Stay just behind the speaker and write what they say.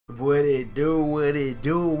What it do, what it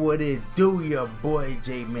do, what it do, your boy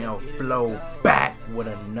Jmellflo back with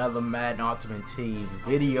another Madden Ultimate Team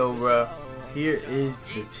video, bro. Here is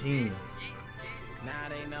the team.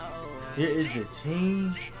 Here is the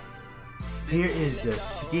team. Here is the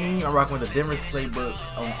scheme. I'm rocking with the Denver's playbook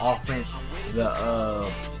on offense.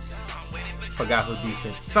 The forgot who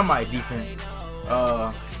defense. Somebody defense.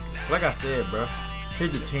 Like I said, bro.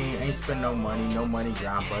 Here's the team. Ain't spend no money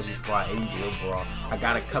grind budget squad 80 deal bro. I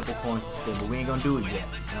got a couple coins to spend, but we ain't gonna do it yet.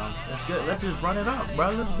 You know, that's good. Let's just run it up, bro.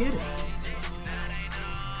 Let's get it.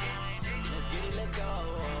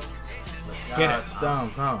 Let's get it.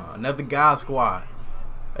 Stumps, huh? Another God squad.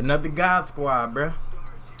 Another God squad, bro.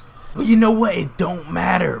 Well, you know what? It don't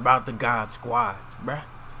matter about the God squads, bro.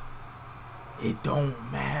 It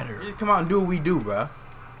don't matter. Just come out and do what we do, bro.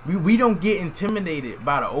 We don't get intimidated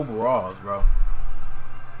by the overalls, bro.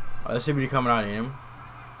 Oh, that should be coming out of him.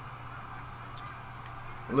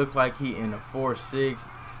 Looks like he in a 4-6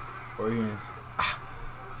 or he in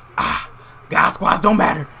God squads don't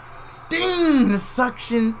matter. Ding, the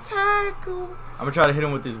suction tackle. I'm gonna try to hit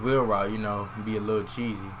him with this wheel route, you know, be a little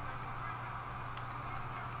cheesy.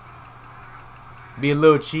 Be a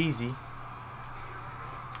little cheesy.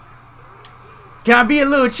 Can I be a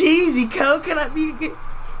little cheesy, Cole? Can I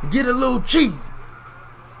get a little cheesy?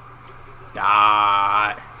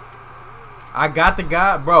 I got the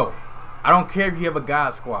God, bro. I don't care if you have a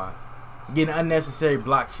God squad. Getting unnecessary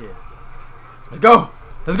block shit. Let's go.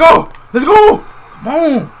 Let's go. Let's go. Come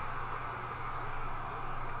on.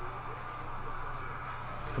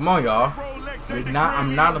 Come on, y'all.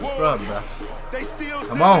 I'm not a scrub, bro.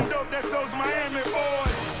 Come on.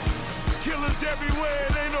 Killers everywhere,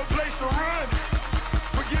 it ain't no place to run.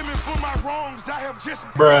 Forgive me for my wrongs, I have just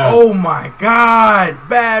Oh my God,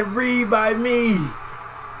 bad read by me.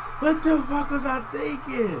 What the fuck was I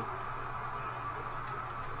thinking?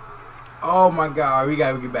 Oh my God, we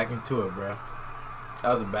gotta get back into it, bro.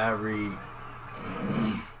 That was a bad read.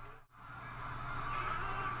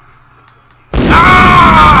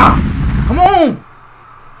 Come on!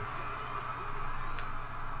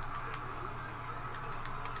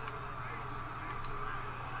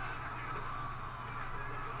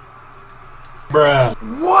 Bruh.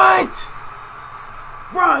 What?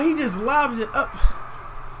 Bro, he just lobs it up.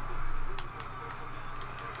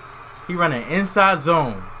 He running inside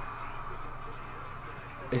zone.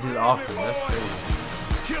 This is awful. That's crazy.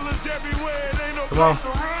 Come on.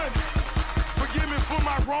 Forgive me for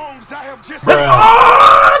my wrongs. I have just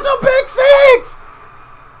Oh, that's a big 6.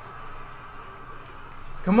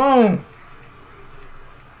 Come on.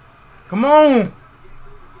 Come on.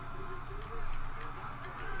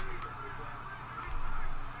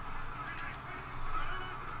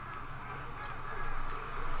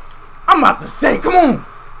 I'm about to say, come on.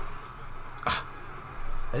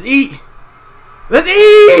 Let's eat. Let's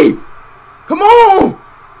eat. Come on.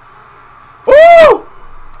 Ooh.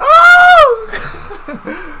 Oh.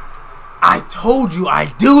 I told you I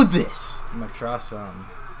do this. I'm gonna try something.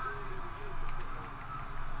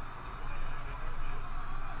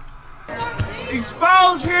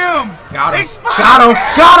 Expose him. Got him. Expose got him.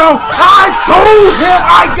 Got him. I told him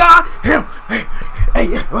I got him. Hey,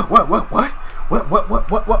 what? What?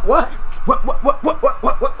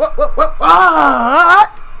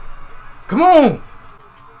 Come on.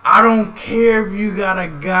 I don't care if you got a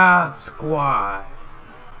God squad.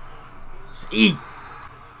 Just eat.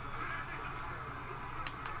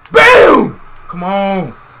 Bam! Come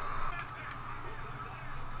on.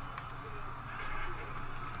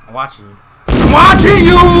 I'm watching you. I'm watching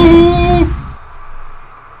you!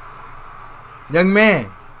 Young man,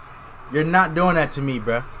 you're not doing that to me,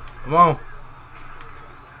 bruh. Come on.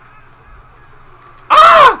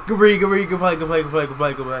 Good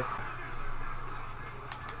play.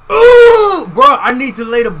 Ooh, bro, I need to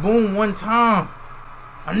lay the boom one time.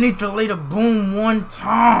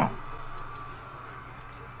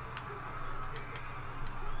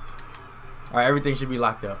 Alright, everything should be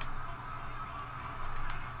locked up.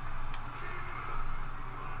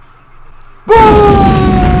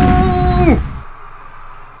 Boom!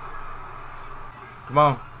 Come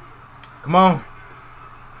on. Come on.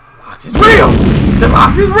 The lock is real! The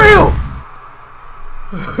lock is real!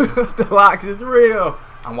 The lock is real!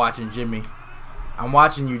 I'm watching Jimmy. I'm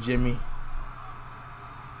watching you, Jimmy.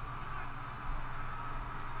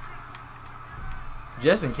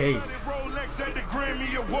 Just in case.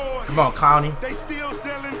 Come on, Clowney.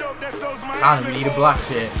 Clowney, we need a block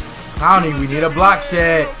shit. Clowney, we need a block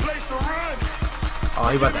shit. Oh,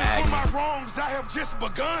 he about to ag me. Cause I have just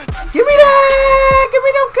begun. Give me that! Give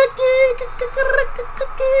me them cookies!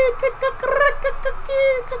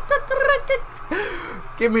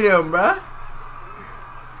 Give me them, bruh.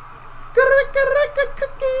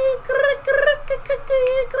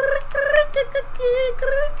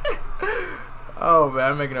 Oh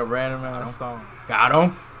man, I'm making a random ass song. Got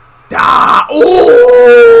him. Da!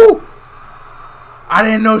 Ooh! I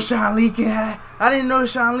didn't know Sean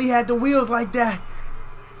Lee had the wheels like that.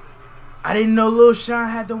 I didn't know Lil Sean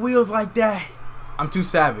had the wheels like that. I'm too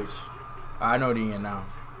savage. I know the end now.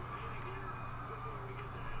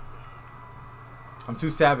 I'm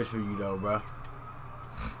too savage for you though, bro.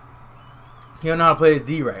 He don't know how to play his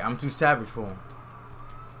D right. I'm too savage for him.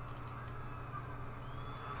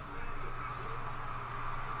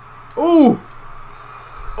 Ooh!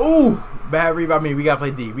 Ooh! Bad read by me. We gotta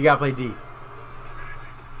play D. We gotta play D.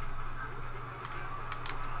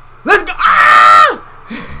 Let's go! Ah!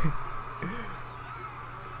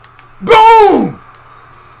 Boom!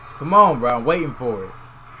 Come on, bro. I'm waiting for it.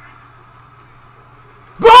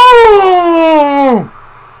 Boom!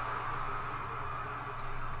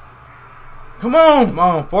 Come on. Come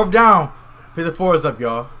on. Fourth down. Pick the fours up,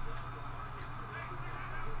 y'all.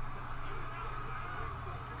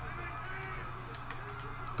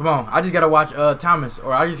 Come on. I just gotta watch Thomas,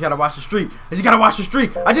 or I just gotta watch the streak. I just gotta watch the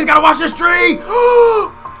streak. I just gotta watch the streak.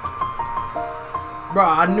 Bro,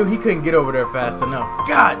 I knew he couldn't get over there fast enough.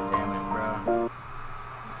 God damn it, bro.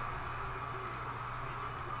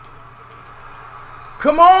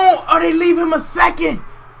 Come on. Oh, they leave him a second.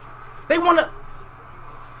 They want to.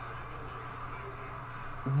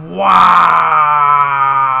 Wow.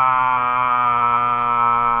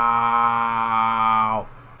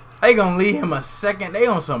 They gonna leave him a second. They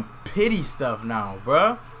on some pity stuff now,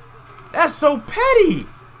 bro. That's so petty.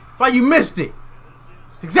 That's why you missed it.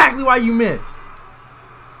 Exactly why you missed.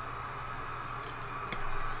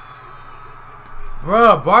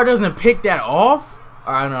 Bruh, Bar doesn't pick that off?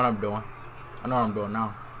 Alright, I know what I'm doing. I know what I'm doing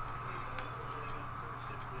now.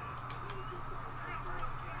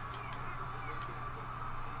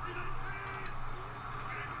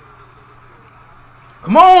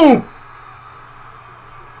 Come on!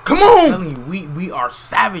 Come on! I'm telling you, we are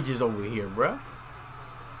savages over here, bruh.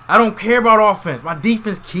 I don't care about offense. My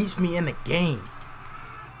defense keeps me in the game.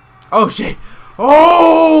 Oh, shit.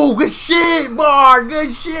 Oh, good shit, Bar.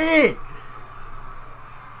 Good shit.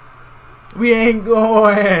 We ain't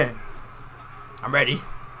going. I'm ready.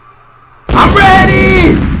 I'm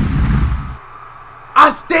ready.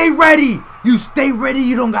 I stay ready. You stay ready.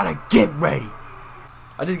 You don't gotta get ready.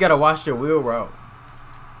 I just gotta watch your wheel route.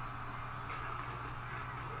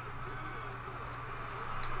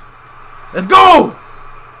 Let's go.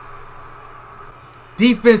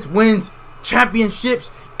 Defense wins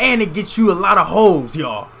championships and it gets you a lot of hoes,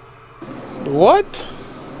 y'all. What?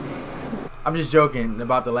 I'm just joking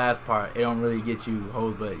about the last part. It don't really get you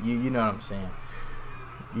hoes, but you know what I'm saying.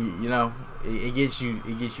 You know, it gets you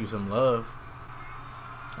some love.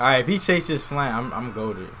 All right, if he chases slant, I'm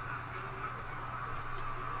goated.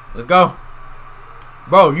 Let's go,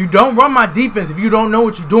 bro. You don't run my defense if you don't know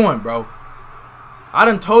what you're doing, bro. I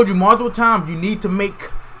done told you multiple times you need to make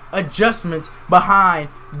adjustments behind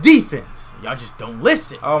defense. Y'all just don't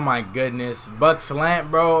listen. Oh my goodness, buck slant,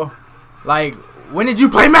 bro. Like. When did you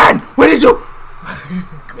play Madden? When did you?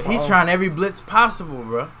 He's trying every blitz possible,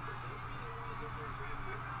 bro.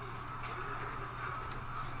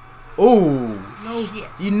 Ooh. No,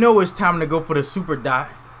 you know it's time to go for the super dot.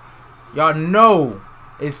 Y'all know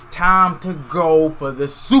it's time to go for the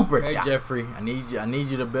super dot. Hey, Jeffrey, I need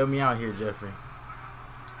you to bail me out here, Jeffrey.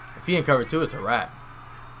 If he ain't cover 2, it's a wrap.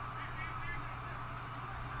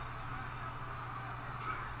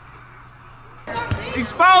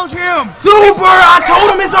 Expose him! Super! I told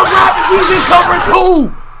him it's a wrap if he's in cover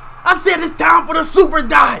 2! I said it's time for the super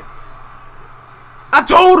dot! I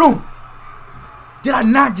told him! Did I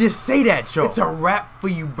not just say that, yo? It's a wrap for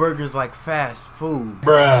you burgers like fast food.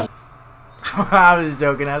 Bruh. I was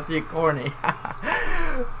joking, that's shit corny.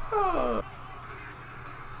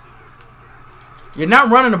 You're not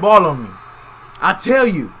running the ball on me. I tell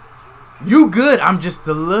you. You good, I'm just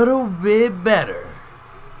a little bit better.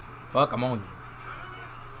 Fuck, I'm on you.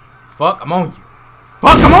 Fuck, I'm on you.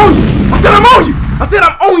 Fuck, I'm on you. I said I'm on you. I said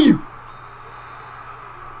I'm on you.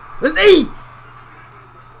 Let's eat.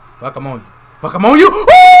 Fuck, I'm on you. Fuck, I'm on you. Ooh,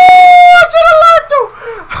 I should have learned to.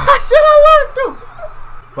 I should have learned to.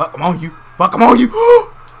 Fuck, I'm on you. Fuck, I'm on you.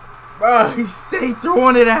 Bruh, he stayed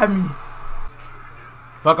throwing it at me.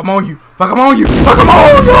 Fuck, I'm on you. Fuck, I'm on you. Fuck, I'm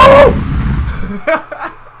on you.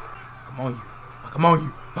 Fuck, I'm on you. Fuck, I'm on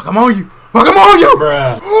you. Fuck, I'm on you. Fuck, I'm on you.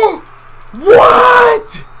 Bruh.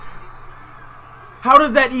 What? How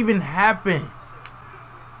does that even happen?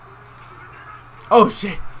 Oh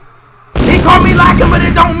shit. He called me locking, but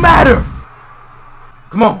it don't matter.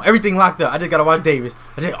 Come on, everything locked up. I just gotta watch Davis.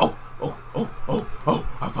 I just fuck,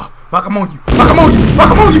 I'm on you. Fuck, I'm on you.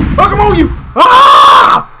 Fuck, I'm on you. Fuck, I'm on you.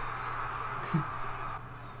 Ah!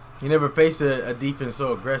 You never faced a defense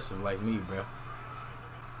so aggressive like me, bro.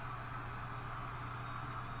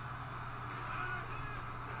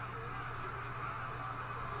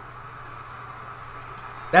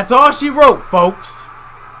 That's all she wrote, folks.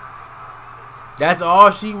 That's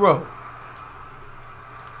all she wrote.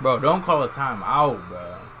 Bro, don't call a timeout,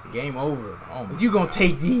 bro. Game over. Oh, you gonna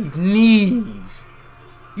take these knees.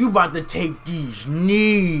 You about to take these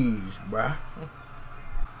knees, bro.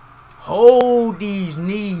 Hold these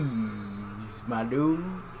knees, my dude.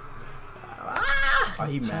 Ah! Oh,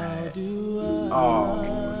 he mad. Oh,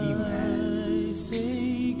 he mad.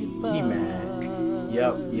 He mad.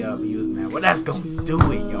 Yup, he was mad. Well, that's gonna do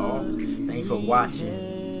it, y'all. Thanks for watching.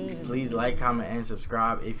 Please like, comment, and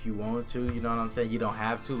subscribe if you want to. You know what I'm saying? You don't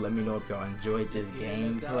have to. Let me know if y'all enjoyed this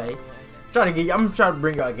gameplay. I'm trying to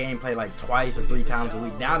bring y'all gameplay like twice or 3 times a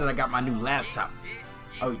week. Now that I got my new laptop.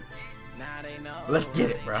 Oh, let's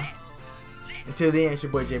get it, bro. Until then, it's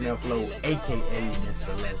your boy Jmellflo, aka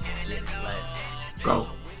Mr. Let's Get It. Let's go.